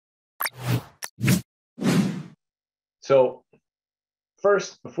So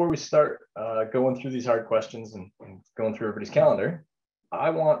first, before we start going through these hard questions and going through everybody's calendar,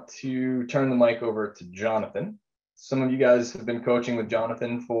 I want to turn the mic over to Jonathan. Some of you guys have been coaching with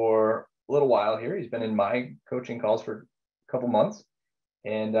Jonathan for a little while here. He's been in my coaching calls for a couple months.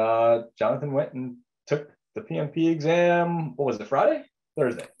 And Jonathan went and took the PMP exam. What was it, Friday?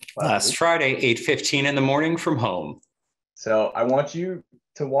 Thursday? Last Friday, 8:15 in the morning from home. So I want you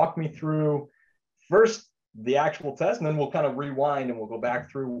to walk me through first the actual test, and then we'll kind of rewind and we'll go back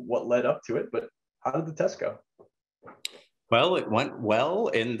through what led up to it. But how did the test go? Well, it went well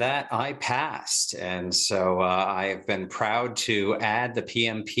in that I passed. And so I have been proud to add the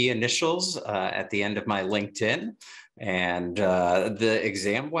PMP initials at the end of my LinkedIn. And the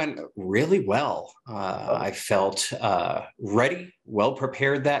exam went really well. I felt ready, well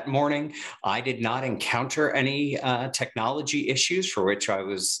prepared that morning. I did not encounter any technology issues, for which I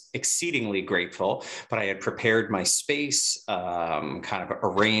was exceedingly grateful, but I had prepared my space, kind of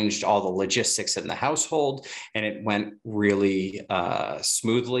arranged all the logistics in the household, and it went really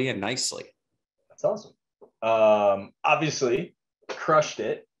smoothly and nicely. That's awesome. Obviously, crushed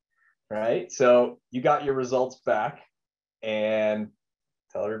it, right? So you got your results back, and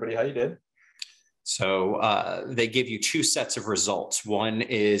tell everybody how you did. So they give you two sets of results. One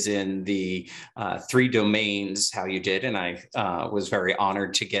is in the 3 domains, how you did, and I was very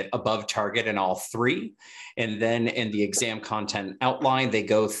honored to get above target in all 3. And then in the exam content outline, they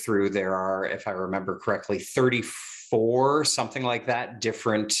go through, there are, if I remember correctly, 34, something like that,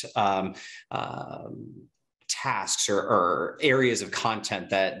 different tasks or areas of content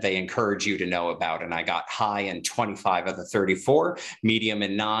that they encourage you to know about. And I got high in 25 of the 34, medium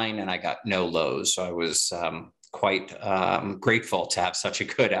in 9, and I got no lows. So I was quite grateful to have such a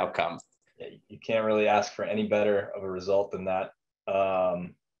good outcome. Yeah, you can't really ask for any better of a result than that.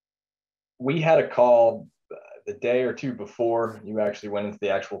 We had a call the day or two before you actually went into the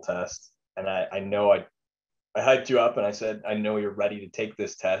actual test. And I know I hyped you up and I said, I know you're ready to take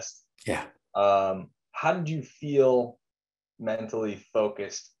this test. Yeah. How did you feel mentally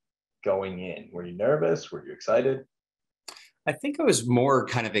focused going in? Were you nervous? Were you excited? I think I was more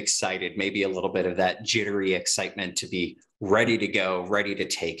kind of excited, maybe a little bit of that jittery excitement to be ready to go, ready to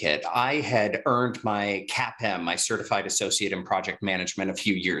take it. I had earned my CAPM, my Certified Associate in Project Management, a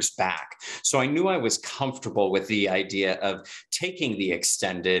few years back. So I knew I was comfortable with the idea of taking the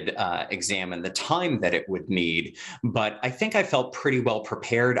extended exam and the time that it would need. But I think I felt pretty well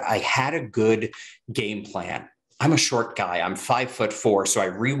prepared. I had a good game plan. I'm a short guy. I'm 5'4", so I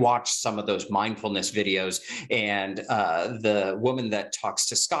rewatched some of those mindfulness videos, and the woman that talks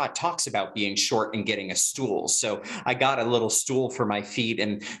to Scott talks about being short and getting a stool. So I got a little stool for my feet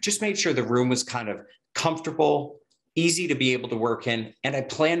and just made sure the room was kind of comfortable, easy to be able to work in, and I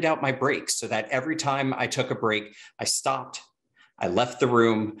planned out my breaks so that every time I took a break, I stopped, I left the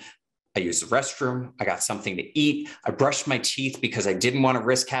room, I used the restroom, I got something to eat, I brushed my teeth because I didn't want to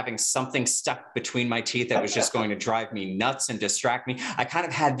risk having something stuck between my teeth that was just going to drive me nuts and distract me. I kind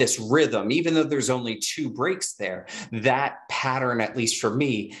of had this rhythm, even though there's only 2 breaks there. That pattern, at least for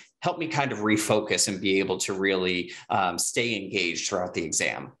me, helped me kind of refocus and be able to really stay engaged throughout the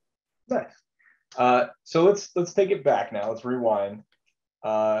exam. Nice. So let's take it back now. Let's rewind.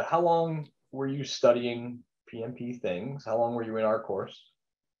 How long were you studying PMP things? How long were you in our course?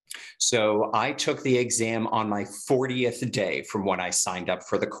 So I took the exam on my 40th day from when I signed up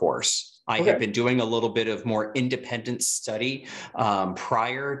for the course. I had been doing a little bit of more independent study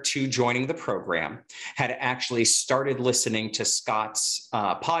prior to joining the program, had actually started listening to Scott's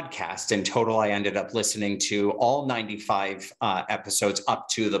podcast. In total, I ended up listening to all 95 episodes up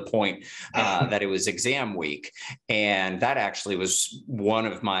to the point that it was exam week. And that actually was one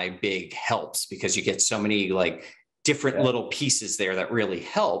of my big helps, because you get so many different little pieces there that really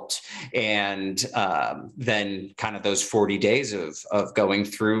helped. And then kind of those 40 days of going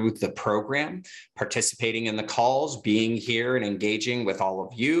through the program, participating in the calls, being here and engaging with all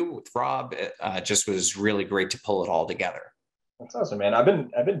of you, with Rob, just was really great to pull it all together. That's awesome, man. I've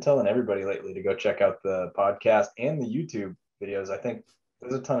been telling everybody lately to go check out the podcast and the YouTube videos. I think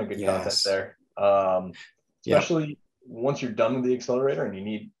there's a ton of good content there. Especially once you're done with the accelerator and you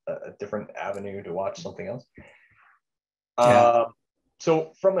need a different avenue to watch something else.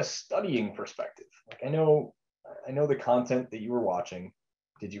 So from a studying perspective, I know the content that you were watching.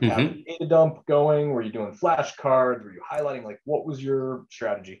 Did you have a data dump going? Were you doing flashcards? Were you highlighting? What was your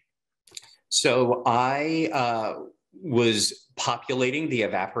strategy? So I was populating the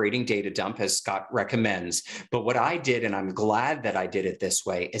evaporating data dump as Scott recommends. But what I did, and I'm glad that I did it this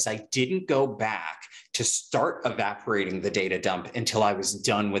way, is I didn't go back to start evaporating the data dump until I was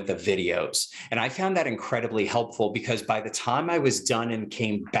done with the videos. And I found that incredibly helpful because by the time I was done and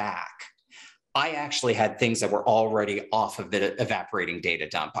came back, I actually had things that were already off of the evaporating data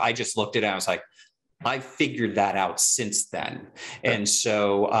dump. I just looked at it and I was like, I figured that out since then. And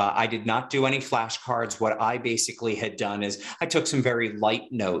so I did not do any flashcards. What I basically had done is I took some very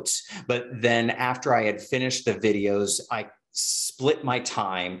light notes, but then after I had finished the videos, I split my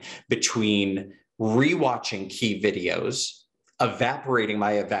time between rewatching key videos, evaporating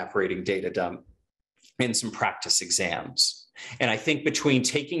my evaporating data dump, and some practice exams. And I think between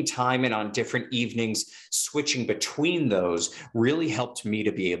taking time and on different evenings, switching between those really helped me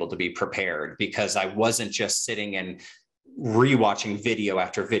to be able to be prepared because I wasn't just sitting and rewatching video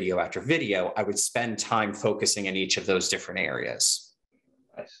after video after video. I would spend time focusing in each of those different areas.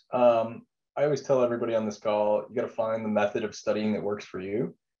 Nice. I always tell everybody on this call, you got to find the method of studying that works for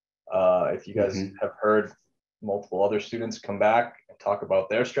you. If you guys have heard multiple other students come back and talk about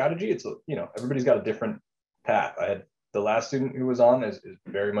their strategy, it's, you know, everybody's got a different path. I had the last student who was on is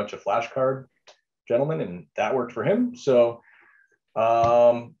very much a flashcard gentleman, and that worked for him. So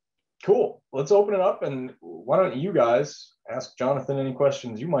cool. Let's open it up, and why don't you guys ask Jonathan any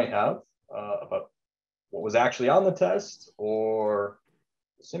questions you might have about what was actually on the test or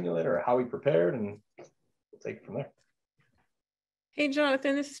the simulator or how he prepared, and we'll take it from there. Hey,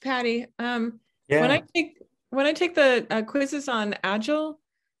 Jonathan, this is Patty. Yeah. When I take the quizzes on Agile,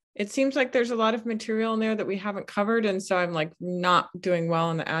 it seems like there's a lot of material in there that we haven't covered. And so I'm like not doing well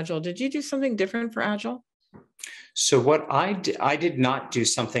in the Agile. Did you do something different for Agile? So what I did not do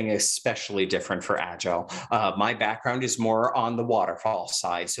something especially different for Agile. My background is more on the waterfall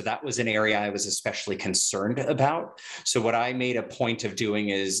side. So that was an area I was especially concerned about. So what I made a point of doing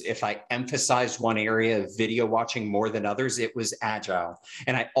is if I emphasized one area of video watching more than others, it was Agile.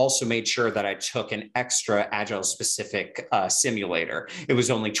 And I also made sure that I took an extra Agile specific simulator. It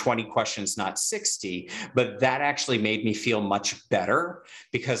was only 20 questions, not 60, but that actually made me feel much better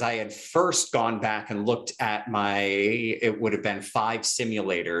because I had first gone back and looked at it would have been 5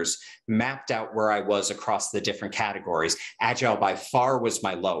 simulators, mapped out where I was across the different categories. Agile by far was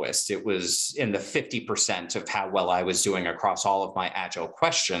my lowest. It was in the 50% of how well I was doing across all of my Agile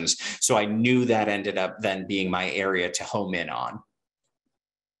questions. So I knew that ended up then being my area to home in on.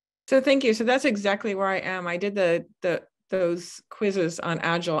 So thank you. So that's exactly where I am. I did those quizzes on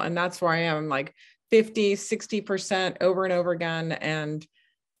Agile, and that's where I am, like 50, 60% over and over again. And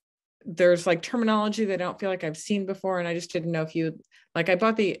there's like terminology that I don't feel like I've seen before. And I just didn't know if you, like, I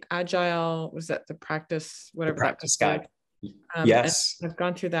bought the Agile, was that the practice, whatever. The practice guide. Yes. I've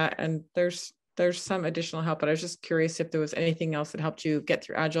gone through that, and there's some additional help, but I was just curious if there was anything else that helped you get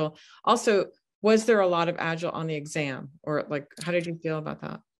through Agile. Also, was there a lot of Agile on the exam, or like, how did you feel about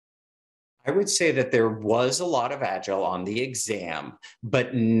that? I would say that there was a lot of Agile on the exam,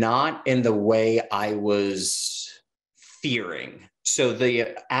 but not in the way I was fearing. So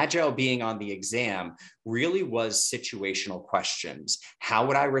the Agile being on the exam really was situational questions. How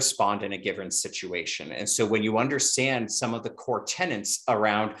would I respond in a given situation? And so when you understand some of the core tenets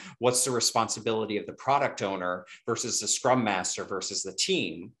around what's the responsibility of the product owner versus the scrum master versus the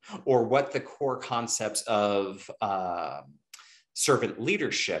team, or what the core concepts of servant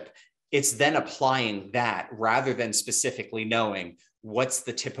leadership, it's then applying that rather than specifically knowing what's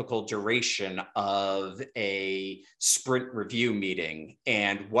the typical duration of a sprint review meeting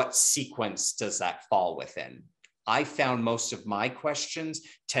and what sequence does that fall within. I found most of my questions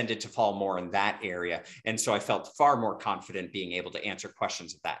tended to fall more in that area. And so I felt far more confident being able to answer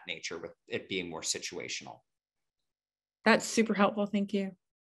questions of that nature with it being more situational. That's super helpful. Thank you.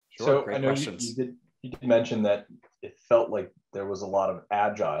 Sure, so I know you did mention that it felt like there was a lot of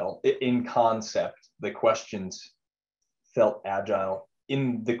Agile in concept. The questions felt Agile.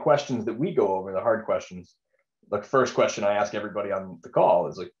 In the questions that we go over, the hard questions, the first question I ask everybody on the call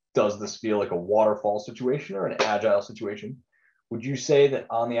is like, does this feel like a waterfall situation or an Agile situation? Would you say that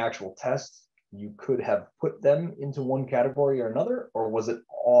on the actual test, you could have put them into one category or another, or was it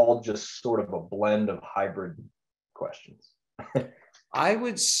all just sort of a blend of hybrid questions? I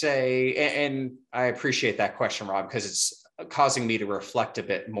would say, and I appreciate that question, Rob, because it's causing me to reflect a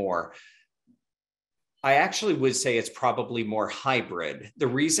bit more. I actually would say it's probably more hybrid. The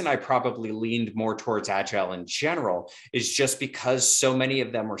reason I probably leaned more towards Agile in general is just because so many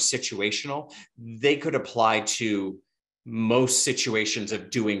of them were situational. They could apply to most situations of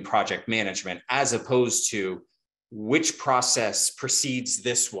doing project management, as opposed to which process precedes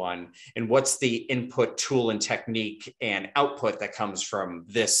this one and what's the input tool and technique and output that comes from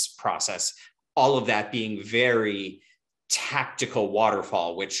this process. All of that being very tactical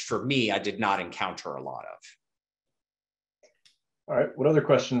waterfall, which for me, I did not encounter a lot of. All right. What other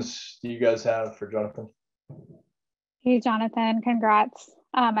questions do you guys have for Jonathan? Hey, Jonathan, congrats.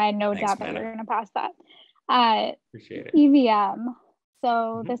 I had no Thanks, doubt that Manna. you were going to pass that. Appreciate it. EVM.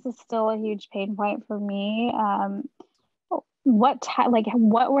 So this is still a huge pain point for me. How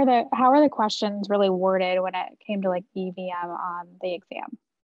are the questions really worded when it came to like EVM on the exam?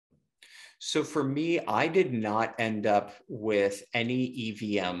 So for me, I did not end up with any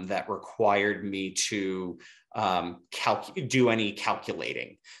EVM that required me to do any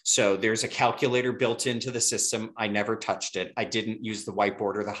calculating. So there's a calculator built into the system. I never touched it. I didn't use the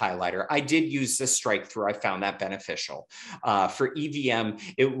whiteboard or the highlighter. I did use the strike through. I found that beneficial. For EVM,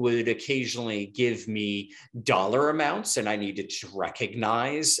 it would occasionally give me dollar amounts, and I needed to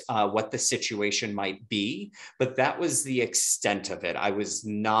recognize what the situation might be. But that was the extent of it. I was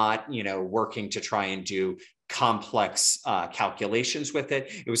not, working to try and do complex calculations with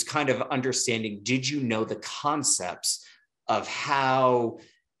it. It was kind of understanding, did you know the concepts of how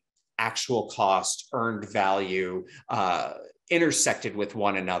actual cost, earned value intersected with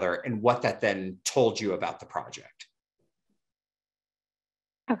one another, and what that then told you about the project?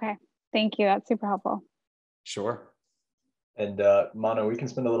 Okay, thank you. That's super helpful. Sure. And Mano, we can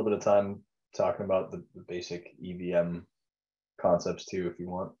spend a little bit of time talking about the basic EVM concepts too, if you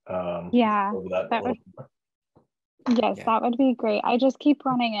want. Yeah, over that that would be great. I just keep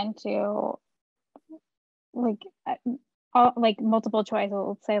running into like multiple choice.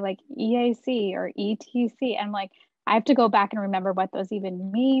 It'll say like EAC or ETC, and like I have to go back and remember what those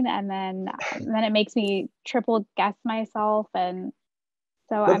even mean, and then it makes me triple guess myself, and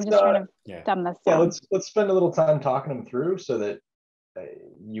so I'm just trying to dumb this down. Let's spend a little time talking them through so that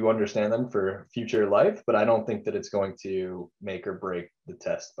you understand them for future life, but I don't think that it's going to make or break the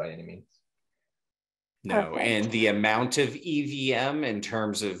test by any means. No, Perfect. and the amount of EVM in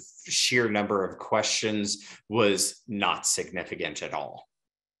terms of sheer number of questions was not significant at all.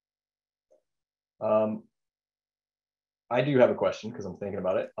 I do have a question because I'm thinking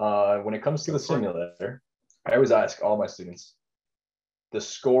about it. When it comes to the simulator, I always ask all my students, the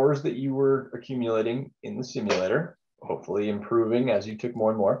scores that you were accumulating in the simulator, hopefully improving as you took more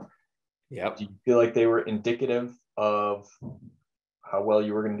and more. Yep. Do you feel like they were indicative of how well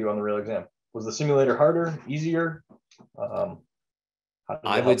you were going to do on the real exam? Was the simulator harder, easier?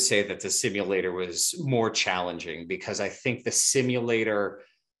 I would say that the simulator was more challenging because I think the simulator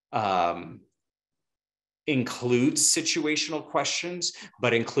includes situational questions,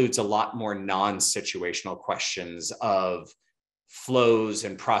 but includes a lot more non-situational questions of flows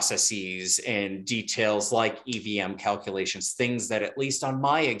and processes and details like EVM calculations, things that at least on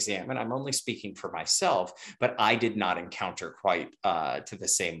my exam, and I'm only speaking for myself, but I did not encounter quite to the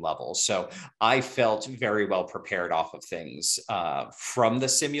same level. So I felt very well prepared off of things from the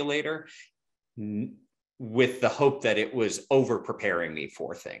simulator with the hope that it was over preparing me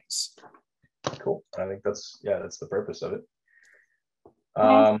for things. Cool. I think that's the purpose of it. Can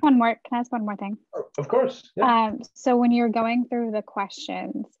I ask one more thing? Of course. Yeah. So when you're going through the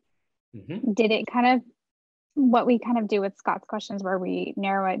questions, did it kind of, what we kind of do with Scott's questions where we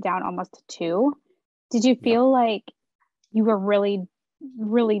narrow it down almost to two, did you feel like you were really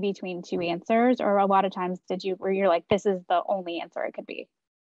between two answers, or a lot of times where you're like, this is the only answer it could be?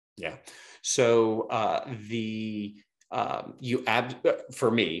 Yeah. So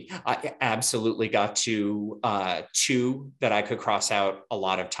for me, I absolutely got to two that I could cross out a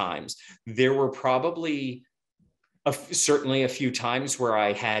lot of times. There were probably certainly a few times where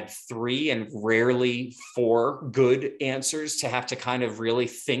I had 3 and rarely 4 good answers to have to kind of really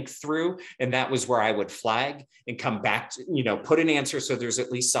think through. And that was where I would flag and come back to, put an answer so there's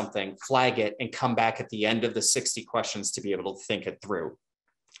at least something, flag it, and come back at the end of the 60 questions to be able to think it through.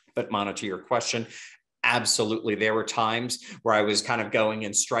 But Mano, to your question, absolutely. There were times where I was kind of going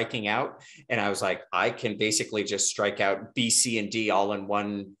and striking out, and I was like, I can basically just strike out B, C, and D all in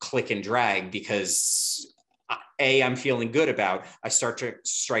one click and drag because A, I'm feeling good about. I start to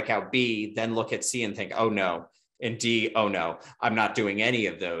strike out B, then look at C and think, oh no. And D, oh no, I'm not doing any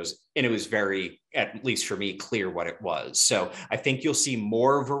of those. And it was very, at least for me, clear what it was. So I think you'll see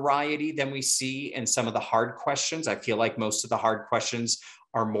more variety than we see in some of the hard questions. I feel like most of the hard questions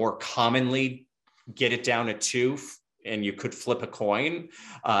are more commonly get it down to 2, and you could flip a coin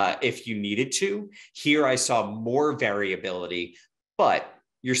if you needed to. Here I saw more variability, but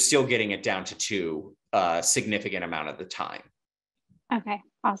you're still getting it down to 2 a significant amount of the time. Okay,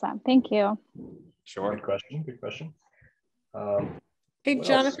 awesome. Thank you. Sure. Good question. Hey,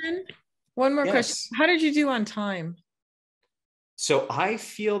 Jonathan, one more question. How did you do on time? So I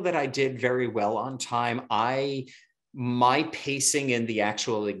feel that I did very well on time. I my pacing in the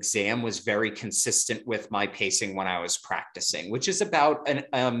actual exam was very consistent with my pacing when I was practicing, which is about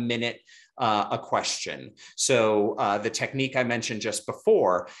a minute a question. So the technique I mentioned just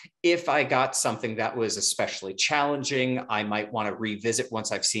before, if I got something that was especially challenging, I might want to revisit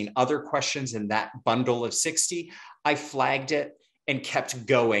once I've seen other questions in that bundle of 60, I flagged it and kept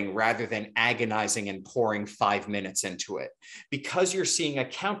going rather than agonizing and pouring 5 minutes into it. Because you're seeing a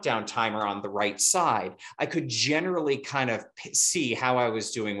countdown timer on the right side, I could generally kind of see how I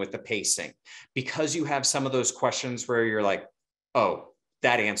was doing with the pacing. Because you have some of those questions where you're like, oh,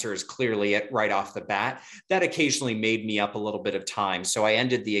 that answer is clearly it right off the bat. That occasionally made me up a little bit of time. So I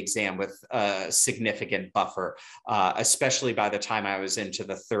ended the exam with a significant buffer, especially by the time I was into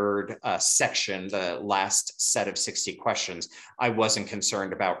the third section, the last set of 60 questions. I wasn't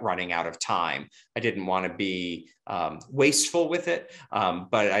concerned about running out of time. I didn't want to be wasteful with it,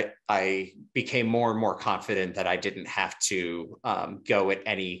 but I became more and more confident that I didn't have to go at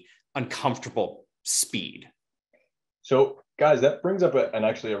any uncomfortable speed. So guys, that brings up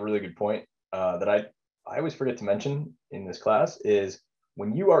actually a really good point that I always forget to mention in this class is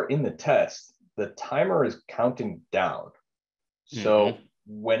when you are in the test, the timer is counting down. So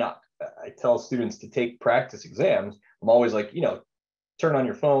when I tell students to take practice exams, I'm always like, turn on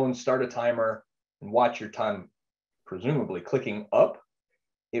your phone, start a timer, and watch your time, presumably clicking up.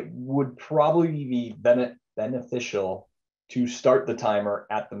 It would probably be beneficial to start the timer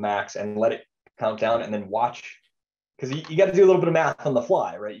at the max and let it count down and then watch. Because you got to do a little bit of math on the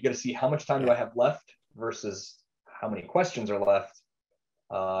fly, right? You got to see how much time do I have left versus how many questions are left.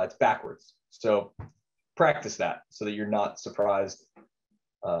 It's backwards. So practice that so that you're not surprised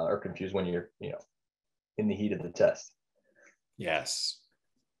or confused when you're, in the heat of the test. Yes.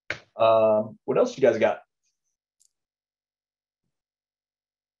 What else you guys got?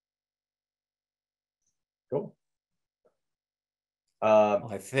 Cool.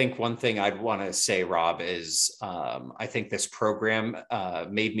 I think one thing I'd want to say, Rob, is I think this program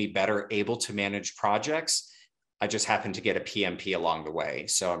made me better able to manage projects. I just happened to get a PMP along the way.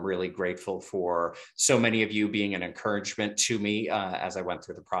 So I'm really grateful for so many of you being an encouragement to me as I went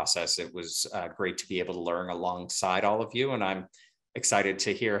through the process. It was great to be able to learn alongside all of you, and I'm excited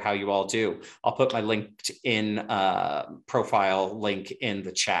to hear how you all do. I'll put my LinkedIn profile link in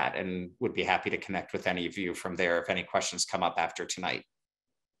the chat and would be happy to connect with any of you from there if any questions come up after tonight.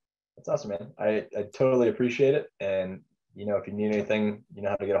 That's awesome, man. I totally appreciate it. And, if you need anything, you know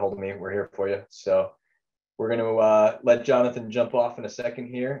how to get a hold of me. We're here for you. So we're going to let Jonathan jump off in a second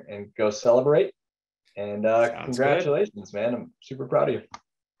here and go celebrate. And congratulations, man. I'm super proud of you.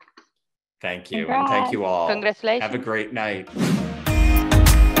 Thank you. Congrats. And thank you all. Congratulations. Have a great night.